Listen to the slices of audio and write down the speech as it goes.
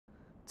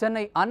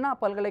சென்னை அண்ணா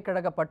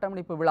பல்கலைக்கழக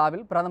பட்டமளிப்பு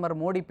விழாவில் பிரதமர்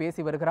மோடி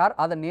பேசி வருகிறார்.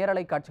 அதன்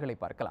நேரலை காட்சிகளை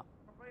பார்க்கலாம்.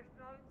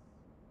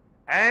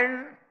 And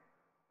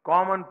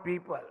common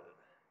people.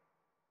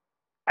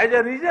 As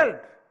a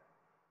result,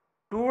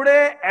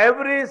 today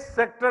every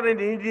sector in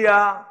India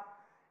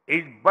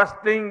is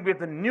bursting with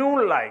new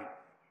life.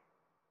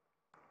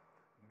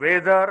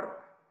 Whether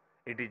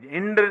it is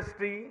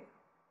industry,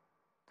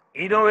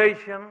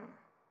 innovation,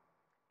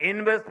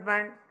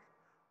 investment,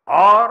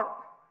 or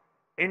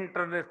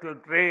international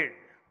trade,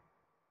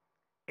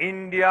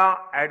 India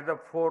at the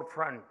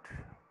forefront.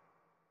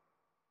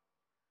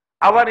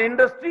 Our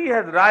industry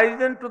has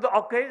risen to the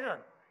occasion.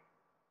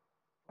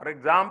 For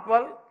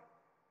example,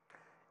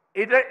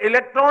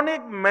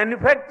 electronic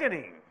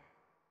manufacturing.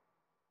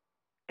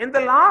 In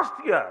the last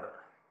year,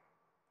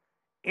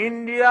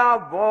 India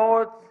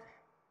was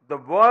the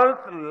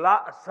world's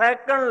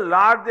second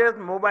largest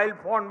mobile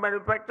phone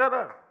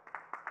manufacturer.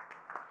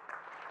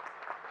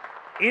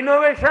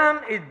 Innovation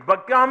is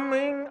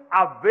becoming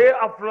a way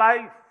of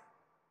life.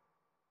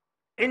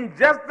 In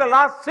just the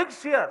last 6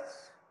 years,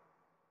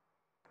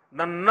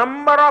 the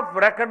number of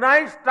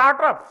recognized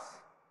startups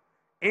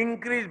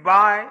increased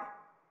by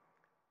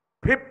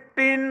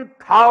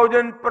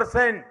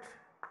 15,000%.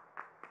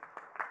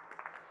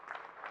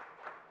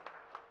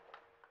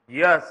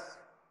 Yes,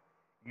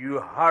 you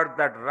heard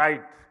that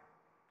right.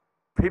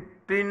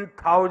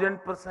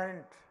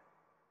 15,000%.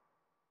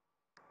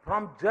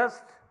 From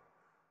just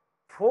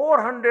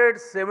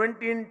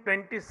 417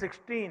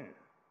 2016,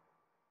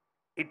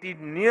 it is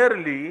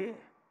nearly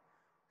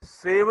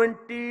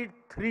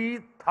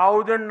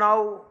 73,000 now.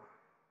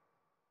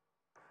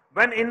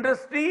 When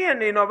industry and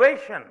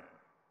innovation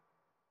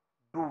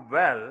do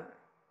well,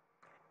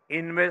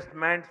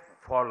 investments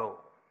follow.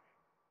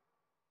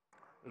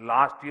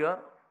 Last year,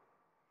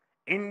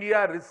 India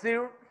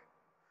received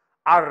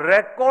a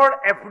record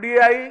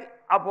FDI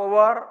of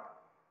over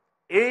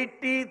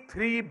 $83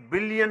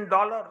 billion.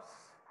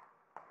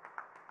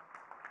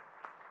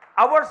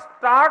 Our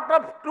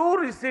startups too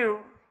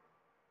received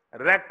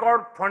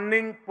record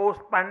funding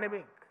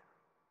post-pandemic.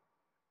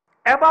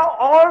 Above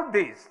all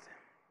this,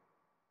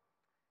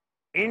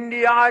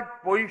 India's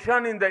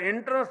position in the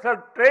international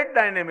trade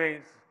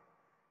dynamics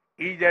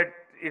is at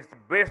its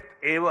best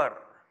ever.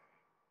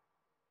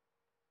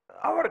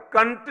 Our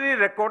country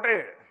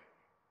recorded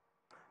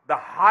the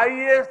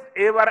highest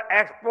ever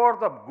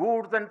exports of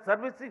goods and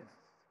services.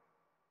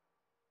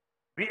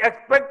 We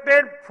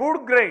expected food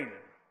grain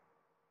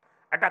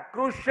at a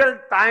crucial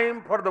time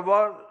for the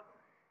world.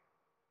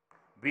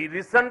 We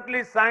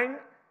recently signed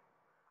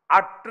a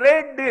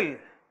trade deal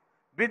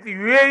with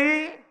UAE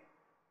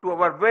to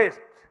our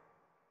west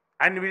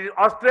and with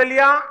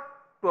Australia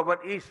to our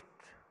east.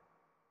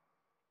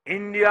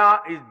 India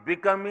is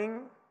becoming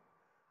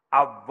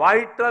a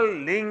vital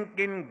link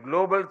in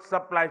global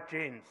supply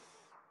chains.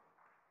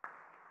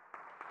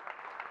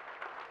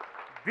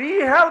 We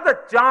have the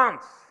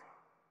chance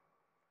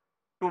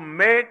to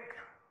make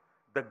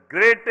the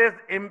greatest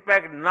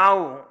impact now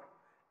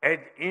as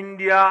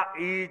India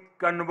is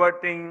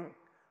converting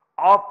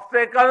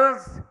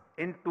obstacles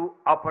into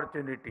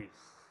opportunities.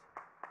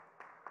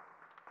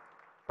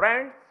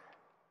 Friends,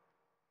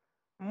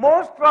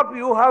 most of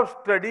you have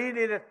studied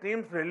in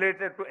streams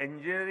related to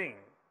engineering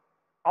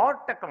or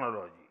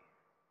technology.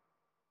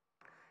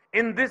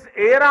 In this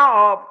era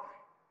of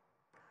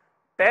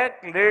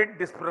tech-led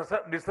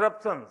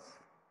disruptions,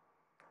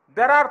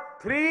 there are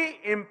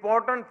 3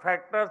 important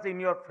factors in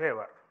your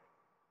favor.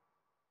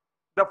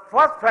 The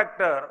first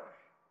factor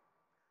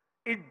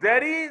is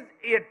there is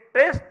a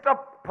taste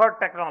for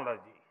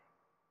technology.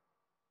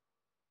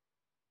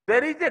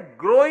 There is a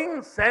growing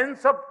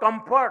sense of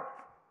comfort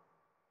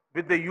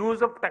with the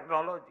use of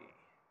technology.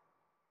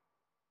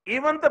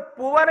 Even the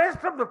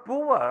poorest of the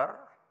poor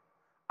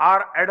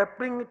are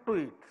adapting to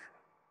it.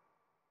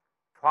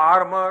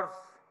 Farmers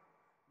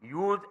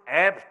use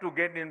apps to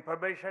get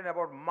information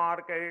about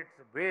markets,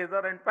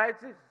 weather and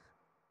prices.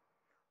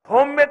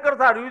 Homemakers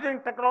are using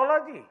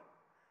technology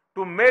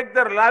to make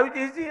their lives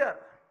easier.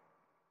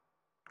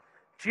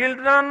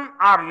 Children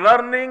are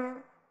learning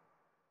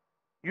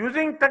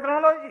using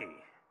technology.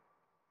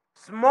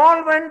 Small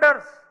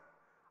vendors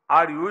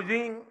are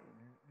using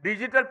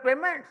digital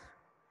payments.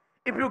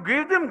 If you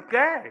give them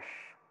cash,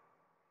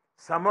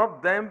 some of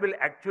them will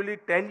actually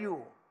tell you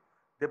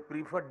they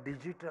prefer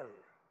digital.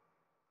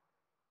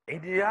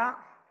 India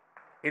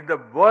is the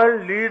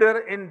world leader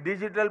in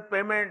digital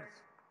payments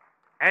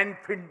and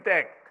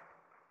fintech.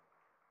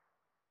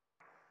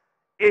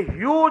 A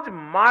huge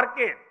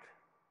market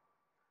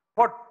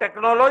for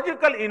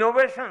technological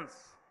innovations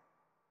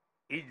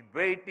is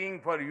waiting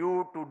for you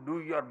to do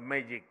your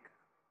magic.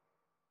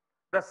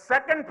 The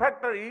second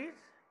factor is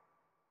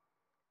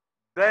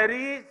there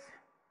is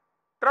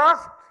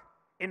trust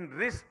in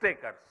risk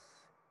takers.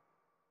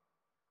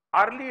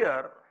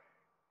 Earlier,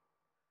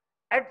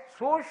 at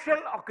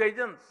social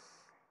occasions,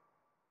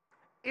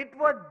 it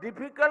was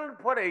difficult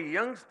for a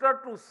youngster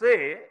to say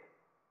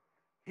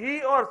he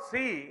or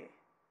she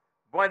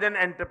was an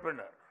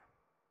entrepreneur.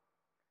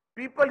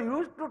 People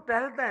used to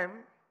tell them,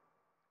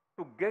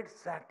 to get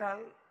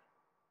settled,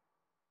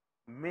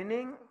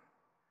 meaning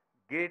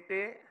get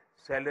a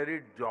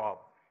salaried job.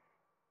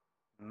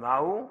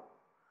 Now,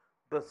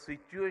 the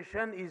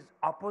situation is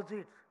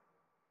opposite.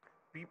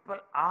 People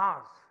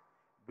ask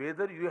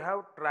whether you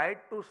have tried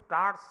to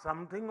start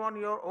something on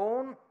your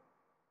own.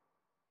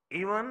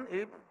 Even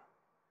if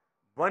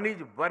one is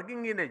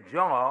working in a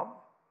job,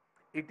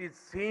 it is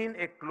seen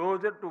a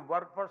closer to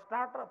work for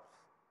startups.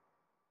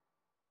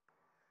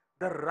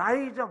 The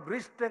rise of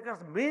risk takers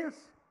means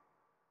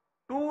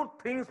two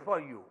things for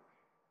you.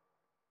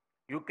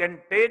 You can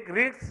take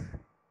risks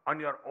on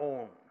your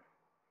own,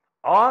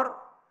 or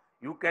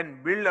you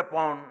can build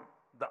upon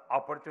the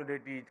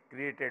opportunities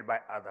created by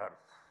others.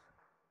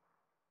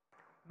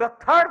 The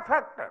third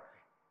factor,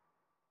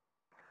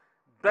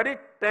 there is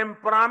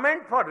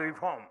temperament for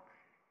reform.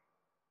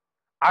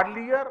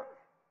 Earlier,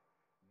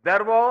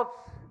 there was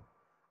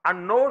a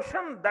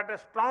notion that a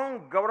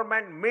strong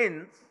government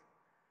means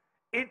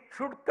it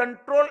should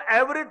control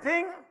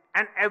everything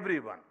and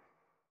everyone.